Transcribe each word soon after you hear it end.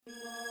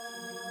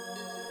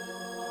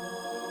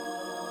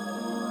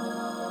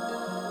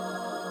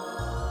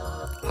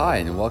Hi,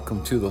 and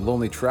welcome to The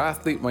Lonely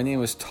Triathlete. My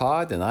name is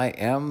Todd, and I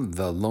am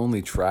The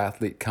Lonely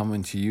Triathlete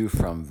coming to you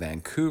from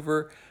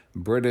Vancouver,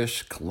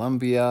 British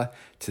Columbia.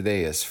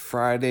 Today is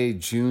Friday,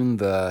 June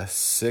the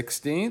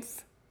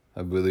 16th,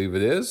 I believe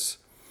it is.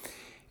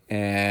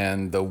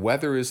 And the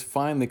weather is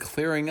finally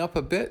clearing up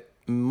a bit.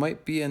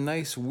 Might be a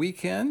nice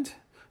weekend,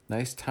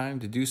 nice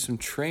time to do some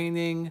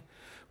training.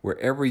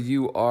 Wherever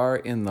you are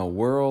in the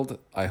world,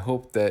 I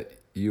hope that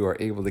you are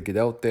able to get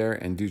out there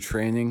and do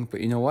training.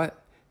 But you know what?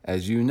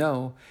 As you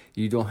know,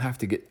 you don't have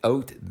to get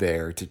out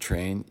there to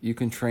train. You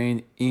can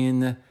train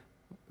in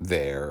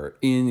there,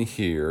 in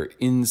here,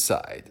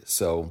 inside.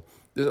 So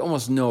there's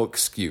almost no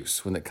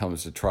excuse when it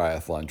comes to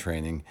triathlon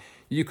training.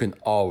 You can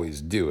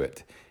always do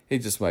it.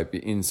 It just might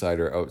be inside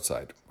or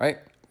outside, right?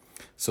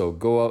 So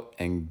go out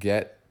and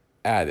get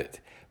at it.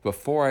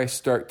 Before I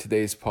start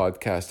today's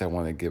podcast, I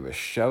want to give a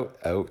shout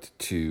out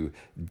to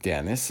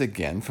Dennis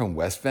again from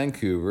West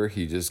Vancouver.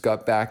 He just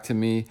got back to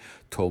me,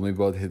 told me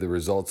about the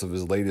results of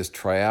his latest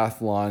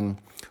triathlon.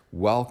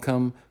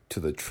 Welcome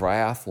to the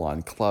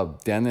Triathlon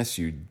Club. Dennis,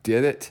 you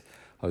did it.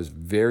 I was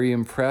very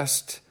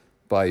impressed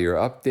by your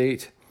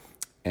update.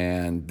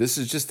 And this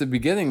is just the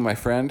beginning, my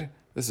friend.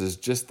 This is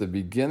just the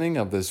beginning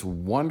of this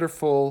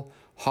wonderful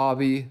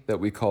hobby that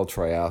we call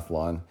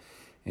triathlon.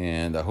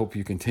 And I hope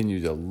you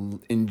continue to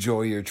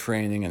enjoy your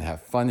training and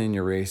have fun in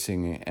your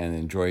racing and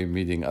enjoy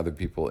meeting other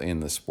people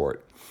in the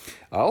sport.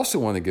 I also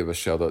want to give a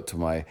shout out to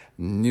my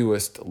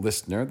newest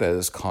listener that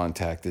has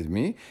contacted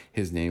me.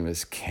 His name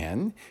is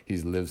Ken. He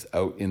lives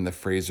out in the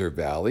Fraser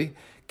Valley.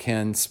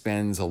 Ken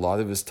spends a lot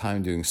of his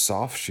time doing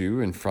soft shoe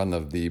in front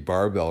of the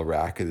barbell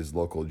rack at his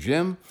local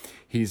gym.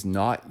 He's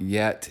not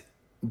yet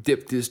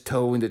dipped his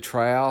toe into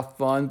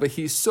triathlon, but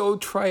he's so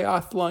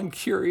triathlon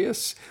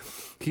curious.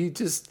 He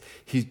just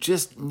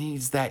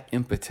needs that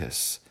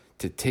impetus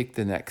to take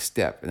the next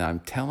step. And I'm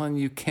telling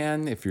you,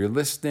 Ken, if you're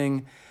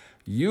listening,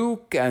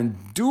 you can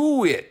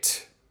do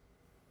it.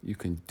 You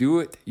can do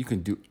it. You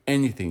can do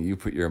anything you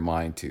put your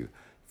mind to.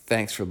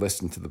 Thanks for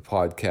listening to the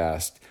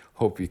podcast.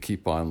 Hope you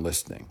keep on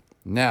listening.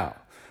 Now,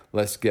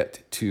 let's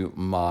get to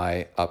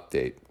my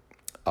update.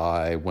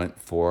 I went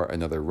for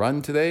another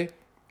run today.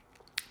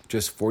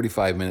 Just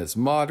 45 minutes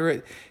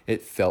moderate.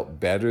 It felt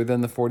better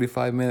than the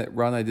 45-minute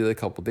run I did a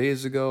couple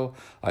days ago.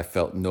 I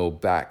felt no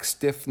back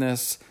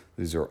stiffness.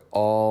 These are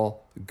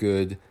all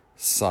good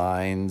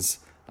signs.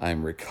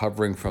 I'm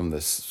recovering from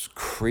this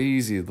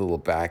crazy little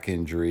back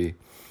injury.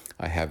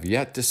 I have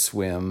yet to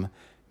swim.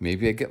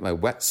 Maybe I get my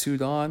wetsuit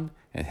on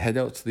and head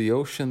out to the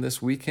ocean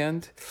this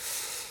weekend.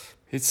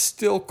 It's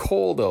still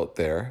cold out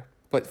there,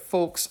 but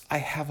folks, I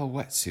have a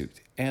wetsuit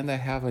and I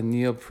have a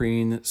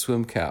neoprene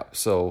swim cap.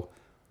 So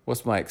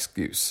what's my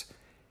excuse?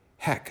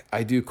 Heck,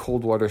 I do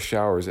cold water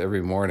showers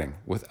every morning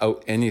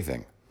without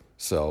anything.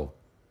 So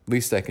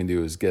least I can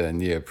do is get a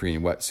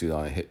neoprene wetsuit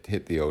on and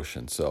hit the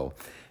ocean. So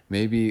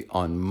maybe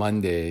on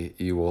Monday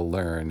you will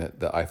learn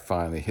that I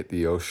finally hit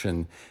the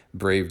ocean,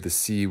 braved the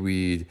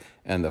seaweed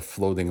and the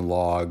floating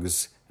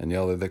logs and the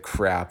other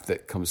crap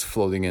that comes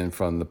floating in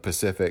from the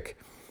Pacific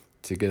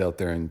to get out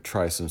there and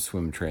try some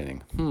swim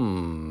training.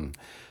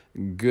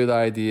 Good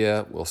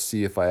idea. We'll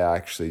see if I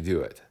actually do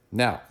it.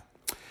 Now,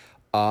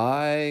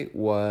 I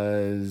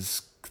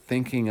was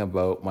thinking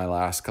about my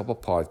last couple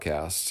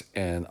podcasts,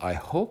 and I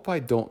hope I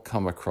don't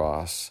come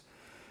across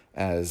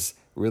as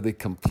really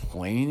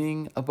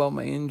complaining about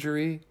my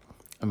injury.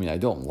 I mean, I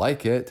don't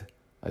like it.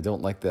 I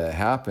don't like that it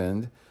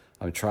happened.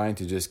 I'm trying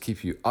to just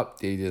keep you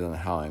updated on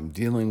how I'm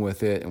dealing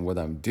with it and what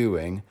I'm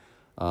doing.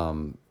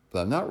 But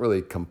I'm not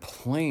really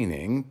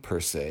complaining per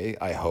se,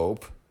 I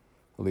hope.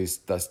 At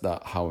least that's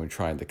not how I'm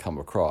trying to come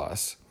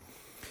across.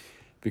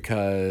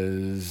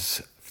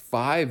 Because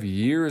 5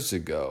 years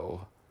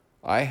ago,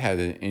 I had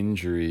an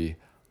injury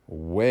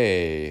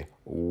way,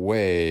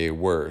 way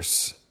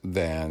worse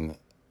than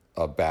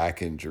a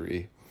back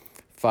injury.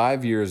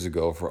 5 years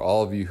ago, for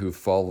all of you who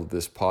followed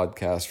this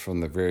podcast from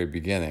the very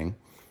beginning,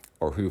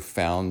 or who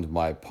found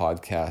my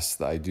podcasts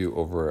that I do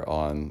over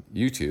on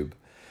YouTube,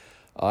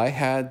 I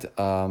had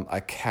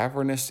a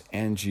cavernous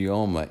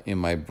angioma in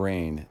my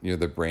brain near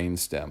the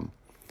brainstem.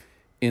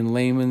 In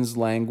layman's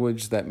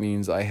language, that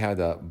means I had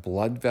a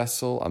blood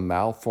vessel, a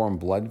malformed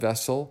blood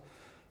vessel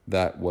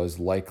that was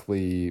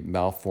likely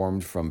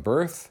malformed from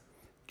birth,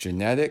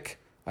 genetic.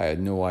 I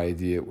had no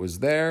idea it was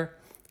there.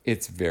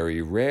 It's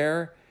very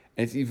rare.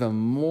 It's even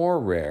more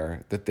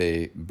rare that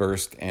they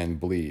burst and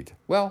bleed.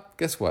 Well,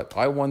 guess what?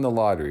 I won the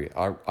lottery.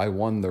 I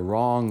won the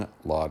wrong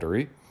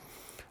lottery.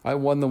 I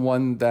won the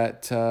one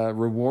that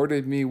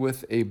rewarded me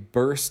with a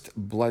burst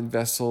blood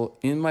vessel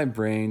in my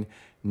brain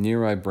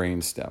near my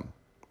brainstem.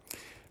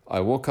 I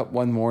woke up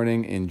one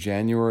morning in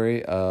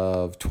December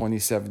of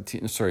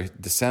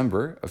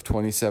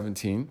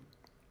 2017,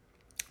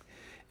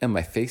 and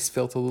my face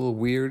felt a little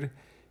weird,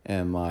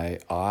 and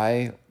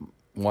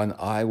one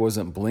eye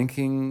wasn't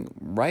blinking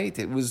right.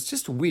 It was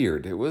just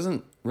weird. It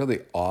wasn't really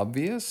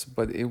obvious,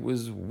 but it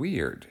was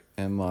weird.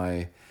 And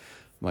my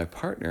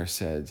partner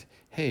said,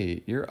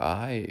 "Hey, your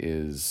eye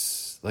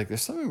is like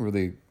there's something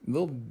really a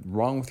little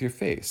wrong with your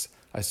face."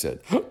 I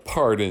said,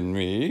 pardon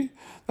me?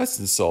 That's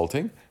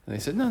insulting. And they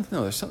said, no,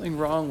 there's something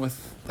wrong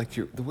with like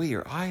the way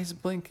your eyes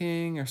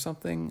blinking or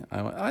something.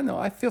 I went, I know,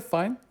 I feel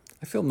fine.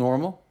 I feel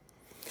normal.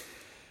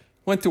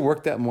 Went to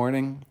work that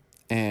morning,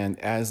 and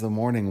as the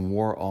morning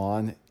wore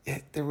on,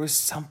 there was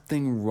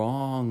something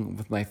wrong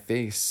with my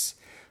face.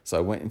 So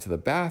I went into the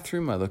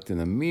bathroom, I looked in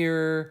the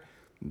mirror,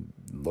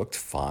 looked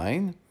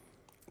fine,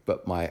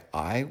 but my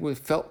eye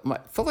felt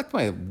like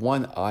my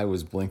one eye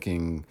was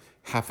blinking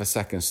half a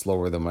second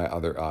slower than my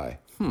other eye.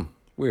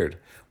 Weird.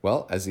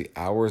 Well, as the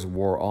hours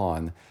wore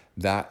on,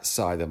 that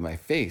side of my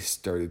face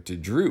started to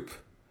droop.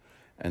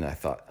 And I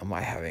thought, am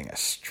I having a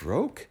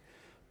stroke?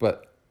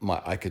 But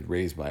I could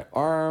raise my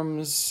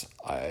arms.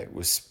 I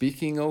was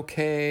speaking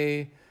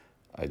okay.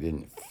 I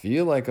didn't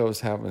feel like I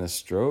was having a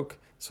stroke.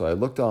 So I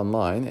looked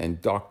online,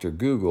 and Dr.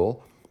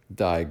 Google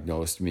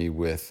diagnosed me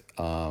with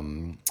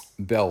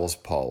Bell's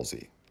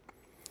palsy.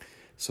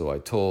 So I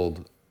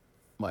told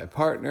my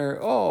partner,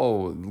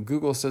 oh,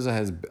 Google says I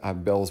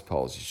have Bell's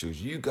palsy. She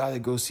goes, you got to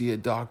go see a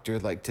doctor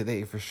like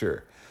today for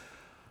sure.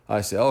 I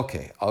said,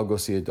 okay, I'll go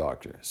see a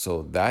doctor.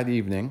 So that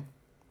evening,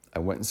 I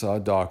went and saw a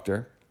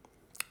doctor,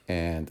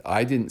 and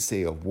I didn't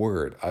say a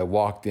word. I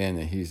walked in,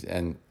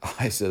 and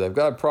I said, I've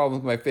got a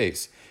problem with my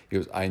face. He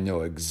goes, I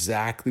know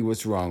exactly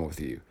what's wrong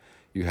with you.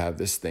 You have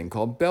this thing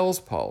called Bell's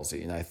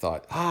palsy. And I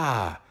thought,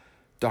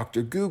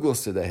 Dr. Google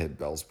said I had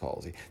Bell's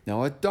palsy.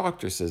 Now a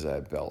doctor says I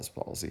have Bell's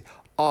palsy.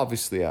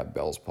 Obviously I have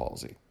Bell's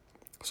palsy.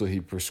 So he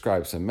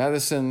prescribed some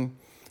medicine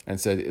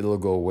and said it'll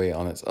go away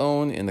on its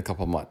own in a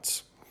couple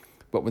months.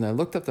 But when I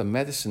looked up the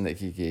medicine that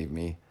he gave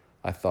me,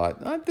 I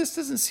thought, this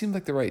doesn't seem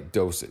like the right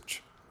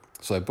dosage.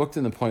 So I booked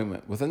an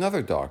appointment with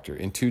another doctor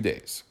in 2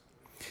 days.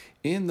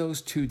 In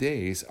those 2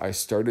 days, I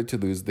started to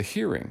lose the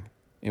hearing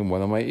in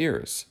one of my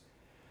ears,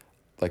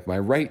 like my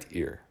right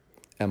ear.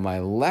 And my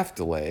left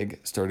leg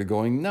started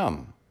going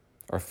numb,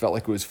 or felt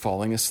like it was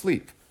falling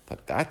asleep.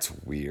 But that's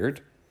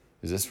weird.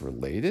 Is this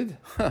related?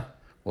 Well,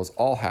 it's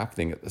all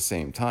happening at the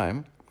same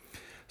time.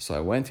 So I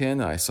went in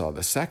and I saw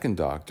the second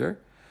doctor.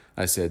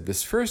 I said,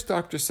 this first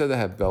doctor said I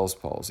have Bell's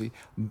palsy,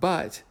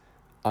 but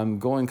I'm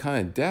going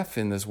kind of deaf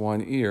in this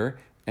one ear,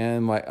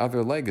 and my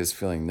other leg is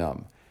feeling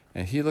numb.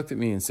 And he looked at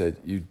me and said,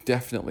 you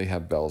definitely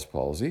have Bell's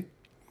palsy,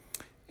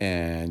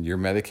 and your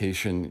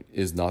medication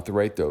is not the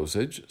right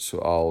dosage, so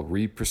I'll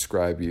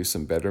re-prescribe you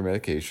some better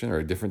medication or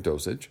a different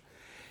dosage.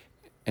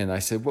 And I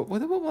said,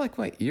 what about like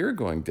my ear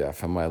going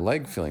deaf and my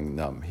leg feeling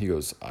numb? He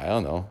goes, I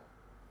don't know,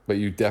 but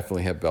you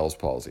definitely have Bell's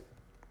palsy.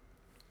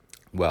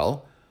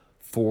 Well,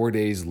 4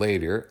 days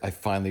later, I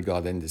finally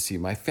got in to see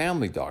my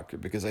family doctor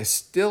because I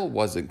still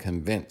wasn't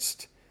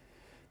convinced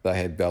that I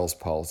had Bell's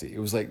palsy. It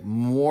was like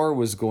more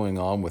was going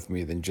on with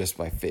me than just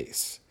my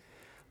face.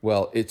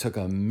 Well, it took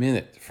a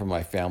minute for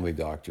my family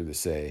doctor to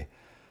say,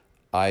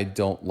 I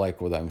don't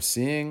like what I'm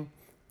seeing.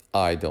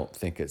 I don't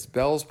think it's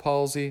Bell's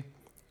palsy.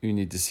 You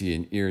need to see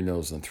an ear,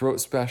 nose, and throat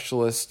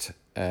specialist,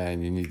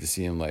 and you need to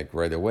see him like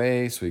right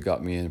away. So he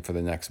got me in for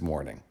the next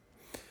morning.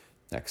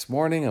 Next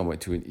morning, I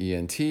went to an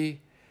ENT.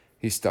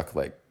 He stuck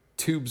like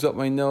tubes up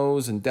my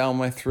nose and down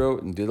my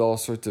throat and did all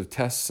sorts of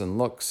tests and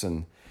looks.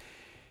 And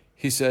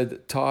he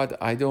said, Todd,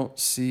 I don't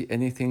see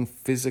anything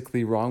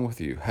physically wrong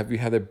with you. Have you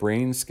had a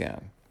brain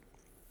scan?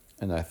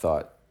 And I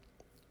thought,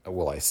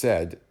 I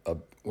said,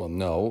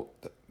 no,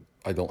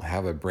 I don't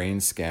have a brain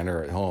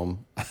scanner at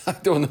home. I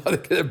don't know how to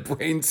get a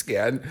brain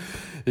scan.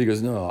 He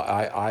goes, no,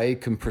 I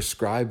can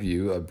prescribe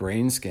you a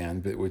brain scan,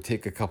 but it would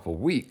take a couple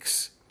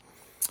weeks.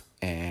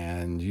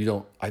 And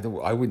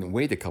I wouldn't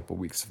wait a couple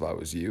weeks if I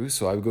was you.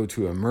 So I would go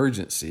to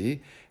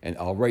emergency and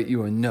I'll write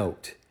you a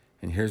note.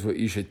 And here's what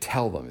you should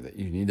tell them, that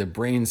you need a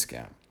brain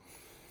scan.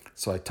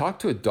 So I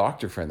talked to a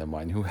doctor friend of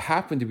mine who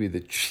happened to be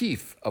the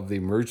chief of the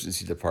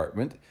emergency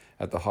department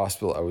at the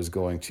hospital I was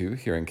going to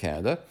here in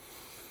Canada.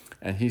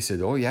 And he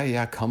said, oh,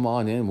 yeah, come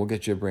on in. We'll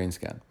get you a brain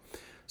scan.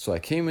 So I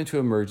came into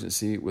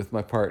emergency with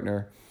my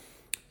partner,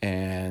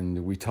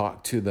 and we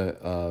talked to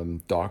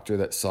the doctor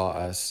that saw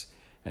us,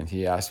 and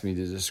he asked me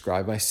to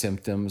describe my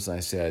symptoms.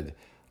 I said,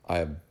 I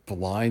have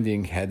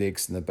blinding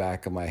headaches in the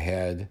back of my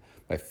head.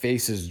 My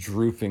face is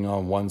drooping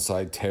on one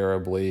side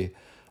terribly.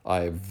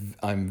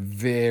 I'm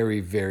very,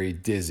 very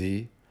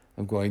dizzy.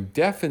 I'm going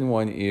deaf in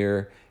one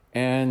ear,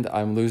 and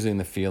I'm losing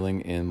the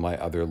feeling in my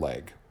other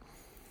leg.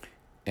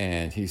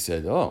 And he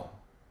said, oh,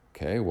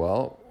 okay,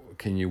 well,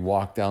 can you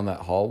walk down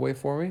that hallway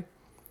for me?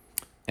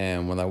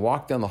 And when I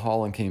walked down the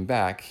hall and came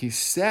back, he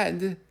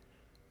said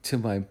to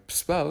my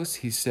spouse,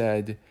 he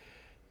said,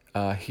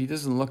 he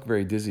doesn't look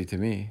very dizzy to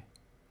me.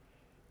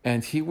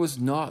 And he was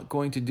not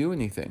going to do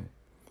anything.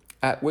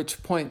 At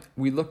which point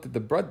we looked at the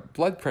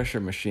blood pressure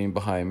machine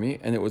behind me,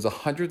 and it was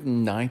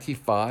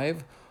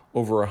 195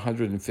 over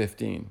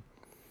 115.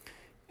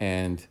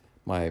 And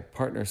my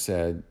partner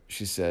said,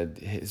 she said,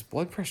 his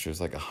blood pressure is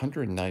like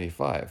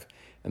 195.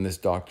 And this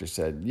doctor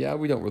said, yeah,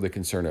 we don't really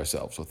concern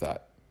ourselves with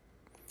that.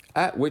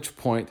 At which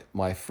point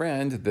my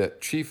friend, the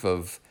chief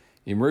of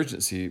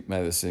emergency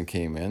medicine,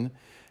 came in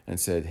and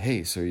said,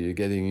 hey, so you're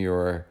getting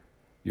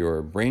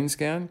your brain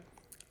scan?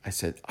 I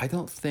said, I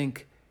don't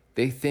think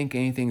They think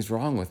anything's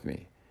wrong with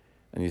me.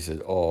 And he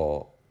said,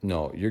 oh,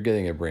 no, you're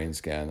getting a brain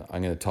scan.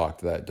 I'm going to talk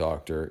to that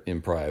doctor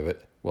in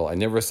private. Well, I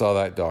never saw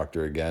that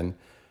doctor again.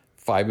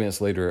 5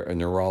 minutes later, a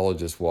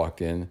neurologist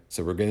walked in,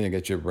 said, we're going to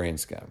get you a brain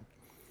scan.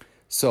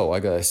 So I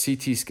got a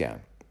CT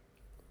scan.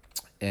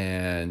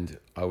 And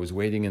I was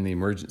waiting in the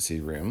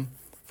emergency room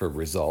for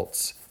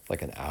results,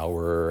 like an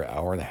hour,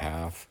 hour and a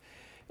half.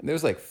 And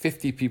there's like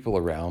 50 people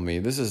around me.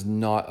 This is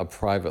not a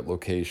private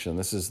location.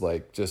 This is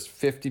like just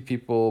 50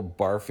 people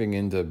barfing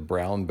into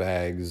brown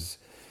bags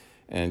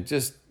and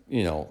just,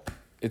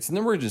 it's an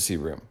emergency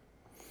room.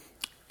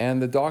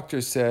 And the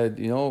doctor said,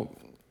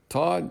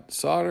 Todd,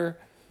 Sauter,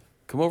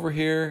 come over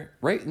here,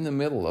 right in the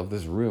middle of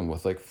this room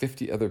with like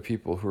 50 other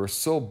people who are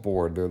so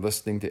bored. They're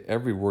listening to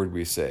every word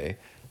we say.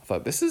 I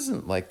thought, this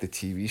isn't like the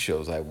TV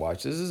shows I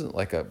watch. This isn't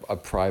like a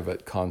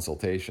private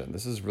consultation.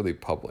 This is really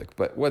public,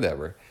 but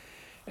whatever.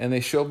 And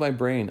they showed my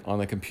brain on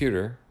the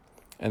computer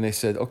and they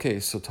said, okay,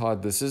 so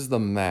Todd, this is the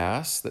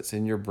mass that's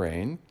in your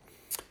brain,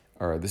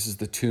 or this is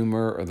the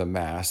tumor or the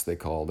mass, they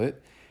called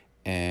it.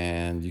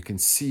 And you can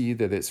see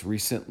that it's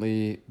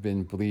recently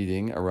been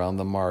bleeding around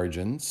the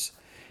margins.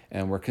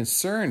 And we're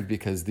concerned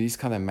because these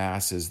kind of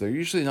masses, they're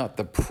usually not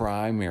the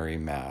primary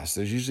mass.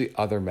 There's usually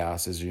other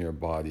masses in your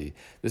body.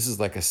 This is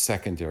like a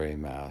secondary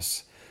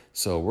mass.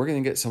 So we're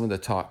going to get someone to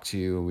talk to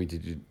you, and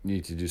we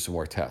need to do some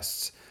more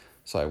tests.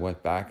 So I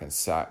went back and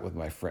sat with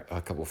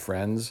a couple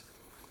friends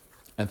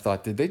and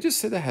thought, did they just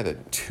say I had a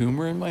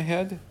tumor in my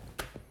head?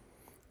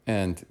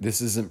 And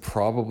this isn't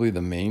probably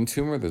the main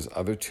tumor. There's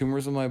other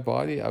tumors in my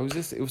body. It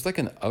was like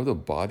an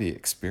out-of-body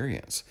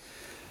experience.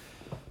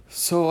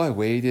 So I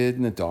waited,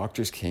 and the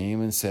doctors came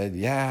and said,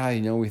 yeah,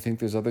 we think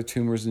there's other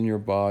tumors in your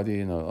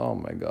body. And oh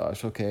my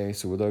gosh, okay,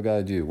 so what do I got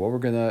to do? Well, we're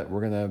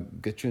gonna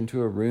get you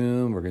into a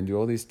room. We're gonna do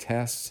all these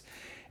tests.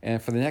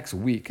 And for the next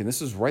week, and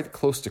this was right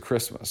close to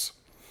Christmas,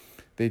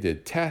 they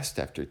did test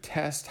after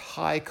test,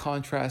 high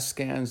contrast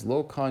scans,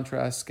 low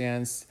contrast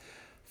scans.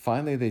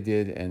 Finally, they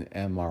did an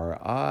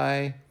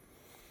MRI,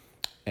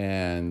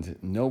 and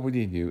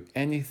nobody knew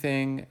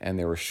anything, and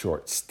they were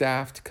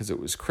short-staffed because it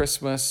was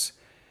Christmas.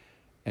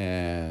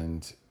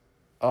 And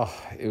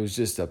it was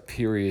just a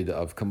period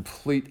of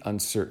complete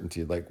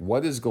uncertainty. Like,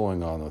 what is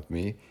going on with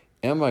me?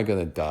 Am I going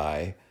to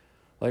die?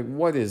 Like,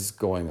 what is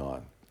going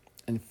on?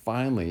 And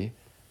finally,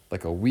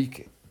 like a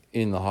week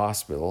in the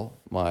hospital,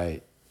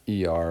 my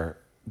ER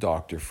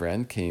doctor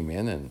friend came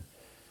in and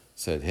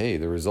said, hey,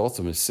 the results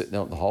have been sitting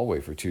out in the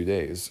hallway for 2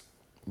 days.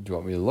 Do you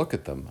want me to look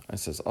at them? I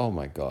says, oh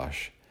my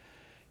gosh.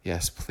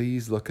 Yes,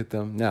 please look at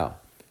them. Now,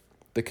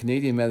 the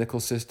Canadian medical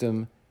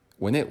system,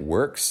 when it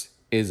works,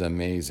 is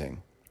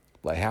amazing.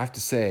 But I have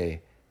to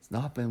say, it's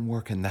not been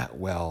working that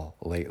well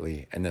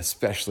lately, and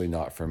especially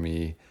not for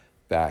me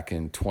back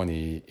in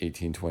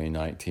 2018,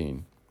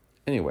 2019.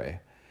 Anyway,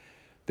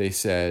 they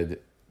said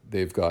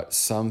they've got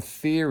some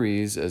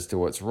theories as to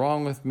what's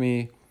wrong with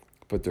me,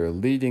 but their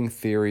leading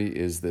theory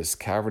is this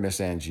cavernous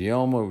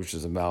angioma, which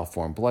is a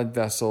malformed blood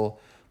vessel.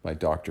 My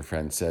doctor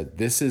friend said,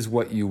 this is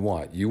what you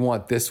want. You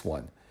want this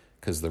one,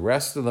 because the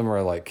rest of them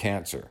are like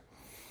cancer.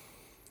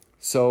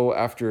 So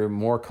after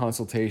more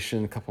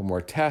consultation, a couple more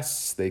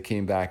tests, they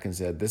came back and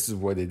said, this is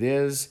what it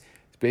is.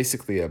 It's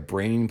basically a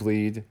brain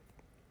bleed.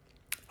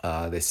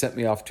 They sent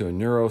me off to a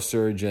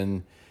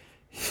neurosurgeon.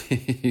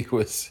 He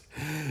was,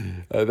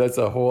 that's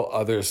a whole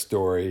other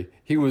story.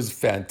 He was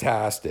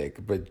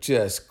fantastic, but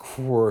just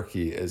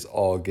quirky as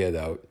all get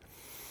out.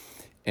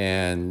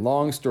 And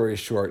long story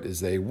short is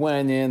they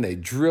went in, they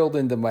drilled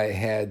into my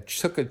head,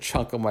 took a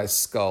chunk of my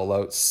skull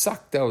out,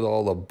 sucked out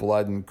all the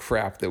blood and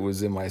crap that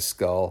was in my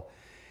skull.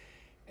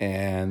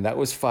 And that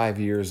was 5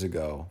 years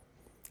ago.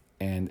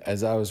 And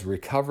as I was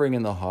recovering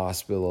in the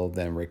hospital,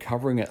 then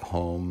recovering at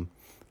home,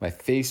 my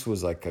face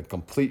was like a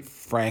complete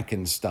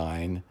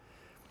Frankenstein.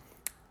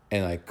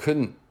 And I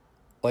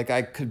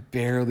could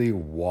barely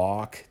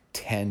walk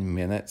 10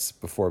 minutes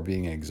before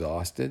being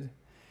exhausted.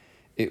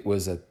 It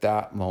was at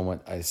that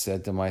moment I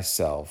said to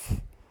myself,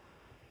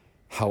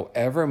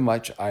 however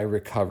much I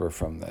recover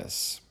from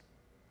this,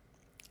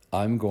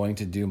 I'm going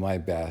to do my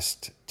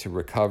best to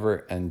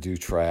recover and do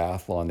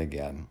triathlon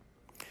again.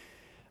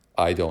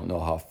 I don't know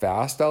how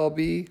fast I'll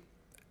be.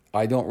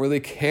 I don't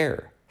really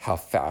care how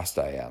fast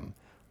I am.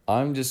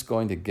 I'm just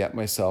going to get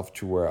myself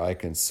to where I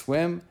can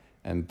swim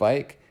and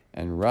bike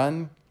and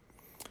run,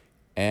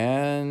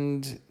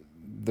 and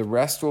the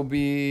rest will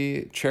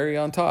be cherry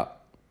on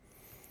top.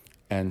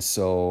 And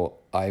so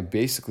I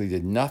basically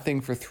did nothing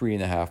for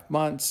 3.5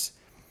 months,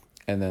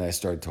 and then I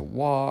started to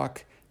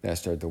walk. Then I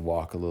started to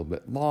walk a little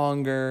bit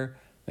longer.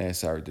 Then I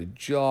started to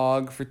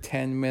jog for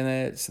 10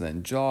 minutes, and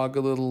then jog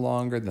a little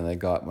longer. Then I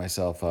got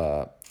myself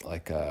a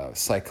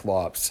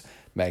Cyclops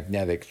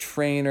magnetic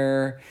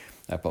trainer.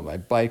 I put my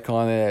bike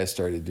on it. I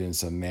started doing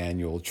some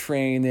manual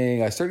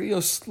training. I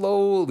started,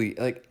 slowly,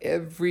 like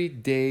every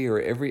day or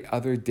every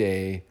other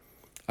day,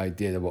 I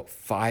did about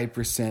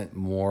 5%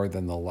 more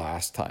than the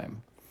last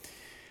time.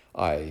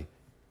 I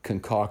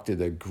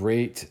concocted a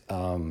great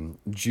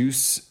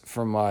juice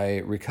for my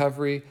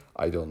recovery.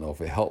 I don't know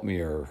if it helped me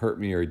or hurt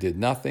me or did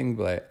nothing,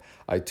 but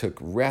I took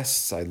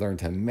rests. I learned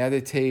to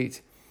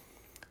meditate.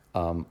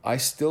 I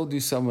still do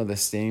some of the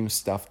same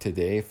stuff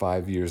today,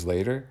 5 years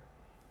later,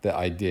 that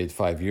I did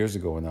 5 years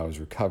ago when I was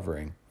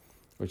recovering,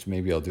 which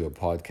maybe I'll do a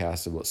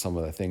podcast about some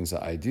of the things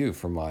that I do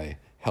for my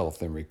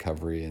health and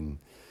recovery and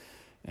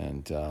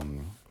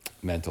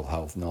mental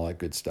health and all that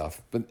good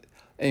stuff. But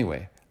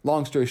anyway,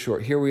 long story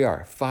short, here we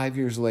are 5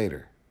 years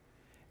later.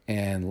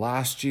 And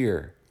last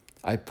year,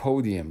 I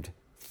podiumed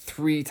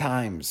 3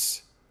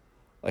 times.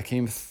 I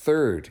came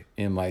third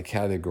in my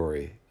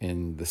category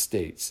in the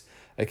States.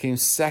 I came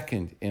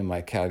second in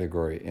my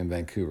category in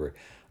Vancouver.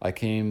 I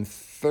came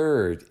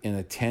third in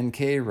a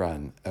 10K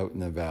run out in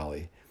the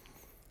valley,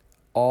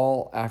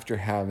 all after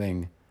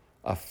having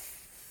a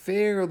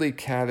fairly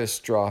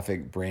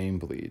catastrophic brain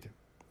bleed.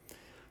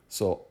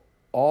 So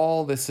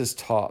all this has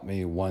taught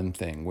me one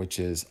thing, which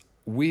is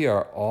we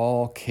are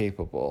all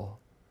capable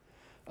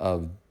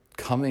of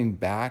coming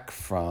back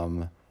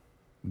from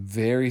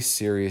very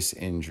serious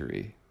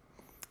injury.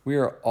 We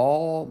are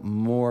all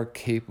more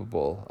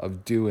capable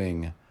of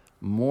doing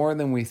more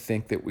than we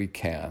think that we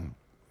can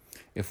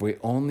if we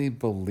only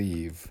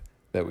believe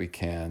that we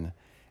can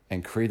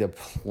and create a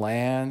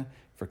plan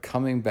for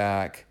coming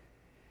back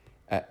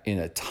in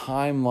a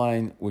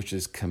timeline which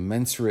is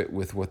commensurate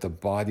with what the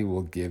body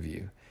will give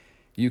you.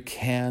 You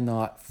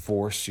cannot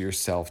force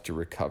yourself to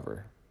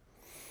recover.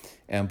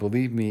 And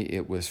believe me,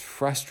 it was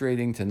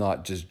frustrating to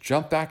not just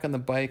jump back on the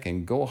bike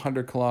and go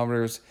 100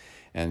 kilometers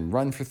and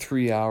run for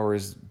 3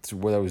 hours to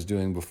what I was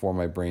doing before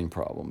my brain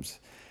problems.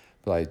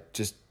 But I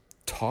just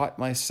taught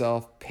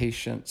myself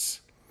patience,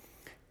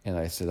 and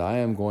I said, I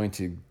am going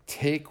to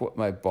take what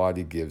my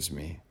body gives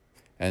me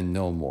and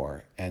no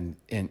more. And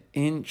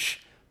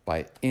inch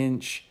by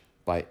inch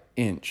by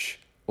inch,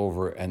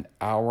 over an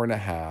hour and a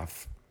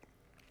half,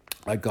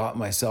 I got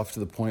myself to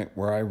the point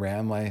where I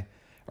ran a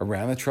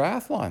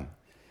triathlon.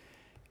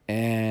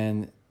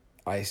 And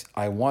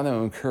I want to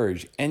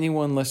encourage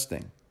anyone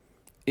listening,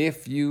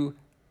 if you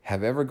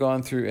have ever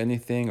gone through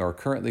anything or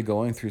currently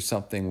going through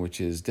something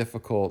which is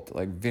difficult,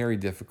 like very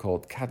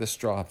difficult,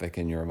 catastrophic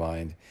in your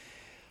mind,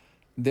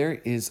 there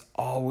is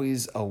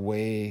always a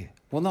way.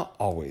 Well, not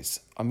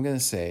always. I'm going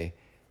to say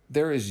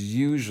there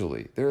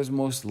is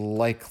most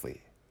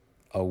likely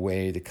a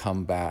way to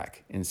come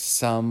back in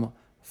some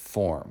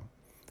form.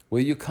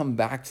 Will you come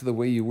back to the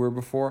way you were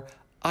before?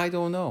 I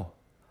don't know.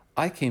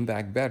 I came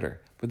back better,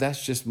 but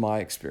that's just my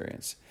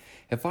experience.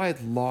 If I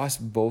had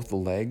lost both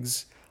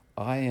legs,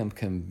 I am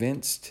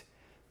convinced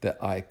that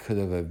I could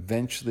have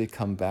eventually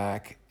come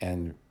back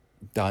and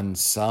done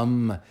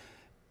some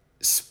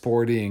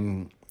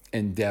sporting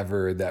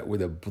endeavor that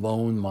would have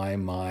blown my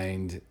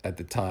mind at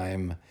the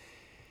time.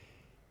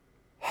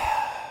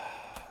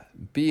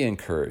 Be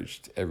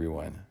encouraged,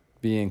 everyone.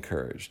 Be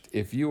encouraged.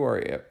 If you are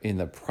in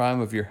the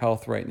prime of your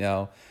health right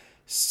now,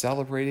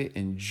 celebrate it,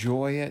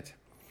 enjoy it,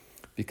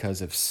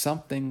 because if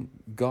something,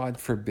 God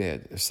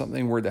forbid, if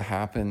something were to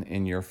happen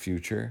in your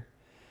future,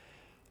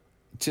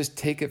 just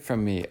take it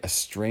from me, a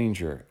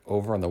stranger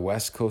over on the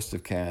west coast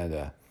of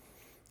Canada,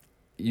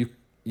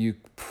 you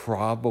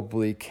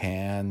probably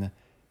can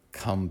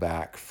come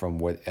back from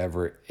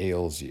whatever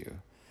ails you.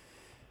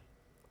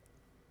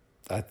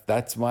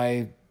 That's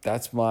my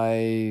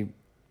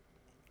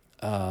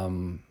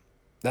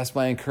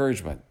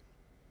encouragement,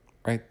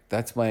 right?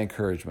 That's my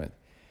encouragement.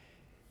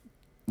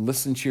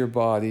 Listen to your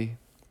body,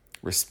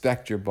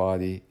 respect your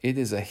body. It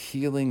is a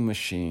healing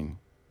machine.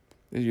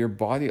 Your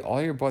body,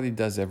 all your body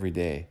does every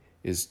day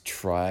is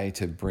try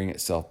to bring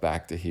itself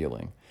back to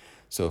healing.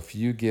 So if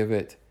you give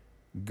it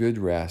good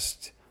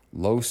rest,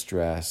 low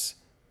stress,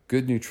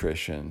 good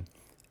nutrition,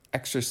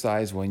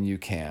 exercise when you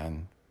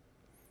can,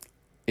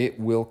 it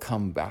will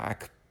come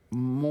back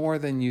more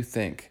than you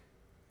think,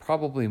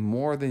 probably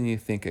more than you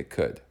think it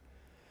could.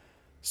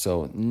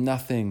 So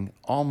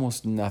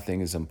almost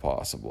nothing is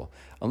impossible.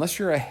 Unless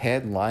you're a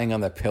head lying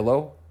on the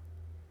pillow,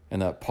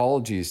 and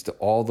apologies to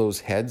all those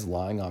heads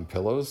lying on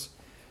pillows,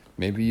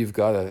 maybe you've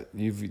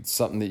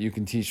something that you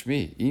can teach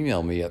me.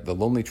 Email me at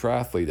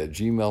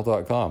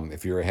thelonelytriathlete@gmail.com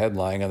if you're a head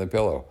lying on the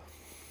pillow.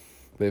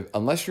 But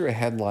unless you're a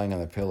head lying on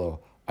the pillow,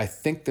 I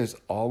think there's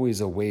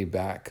always a way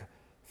back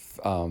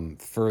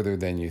further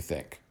than you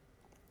think.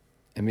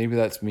 And maybe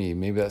that's me.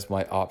 Maybe that's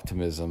my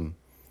optimism,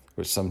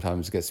 which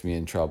sometimes gets me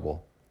in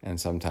trouble, and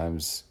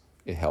sometimes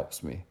it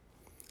helps me.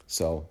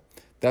 So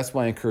that's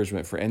my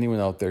encouragement for anyone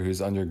out there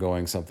who's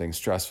undergoing something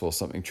stressful,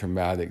 something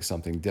traumatic,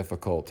 something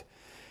difficult.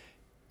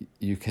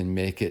 You can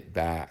make it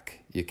back.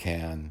 You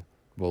can.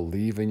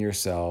 Believe in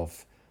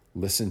yourself.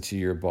 Listen to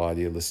your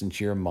body. Listen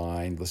to your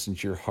mind. Listen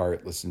to your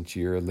heart. Listen to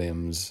your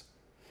limbs.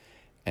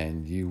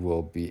 And you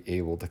will be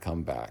able to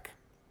come back.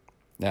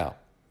 Now,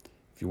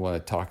 if you want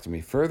to talk to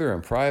me further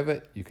in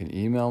private, you can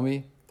email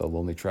me,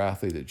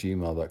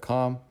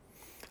 thelonelytriathlete@gmail.com.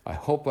 I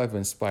hope I've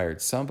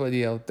inspired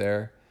somebody out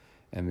there,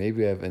 and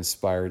maybe I've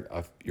inspired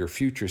your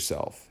future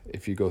self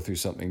if you go through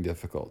something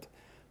difficult.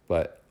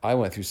 But I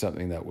went through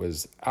something that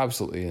was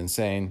absolutely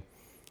insane,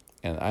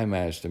 and I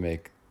managed to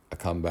make a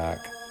comeback.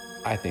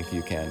 I think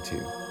you can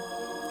too.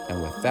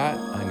 And with that,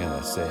 I'm going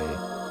to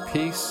say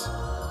peace,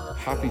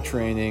 happy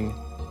training,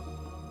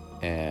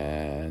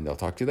 and I'll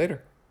talk to you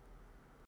later.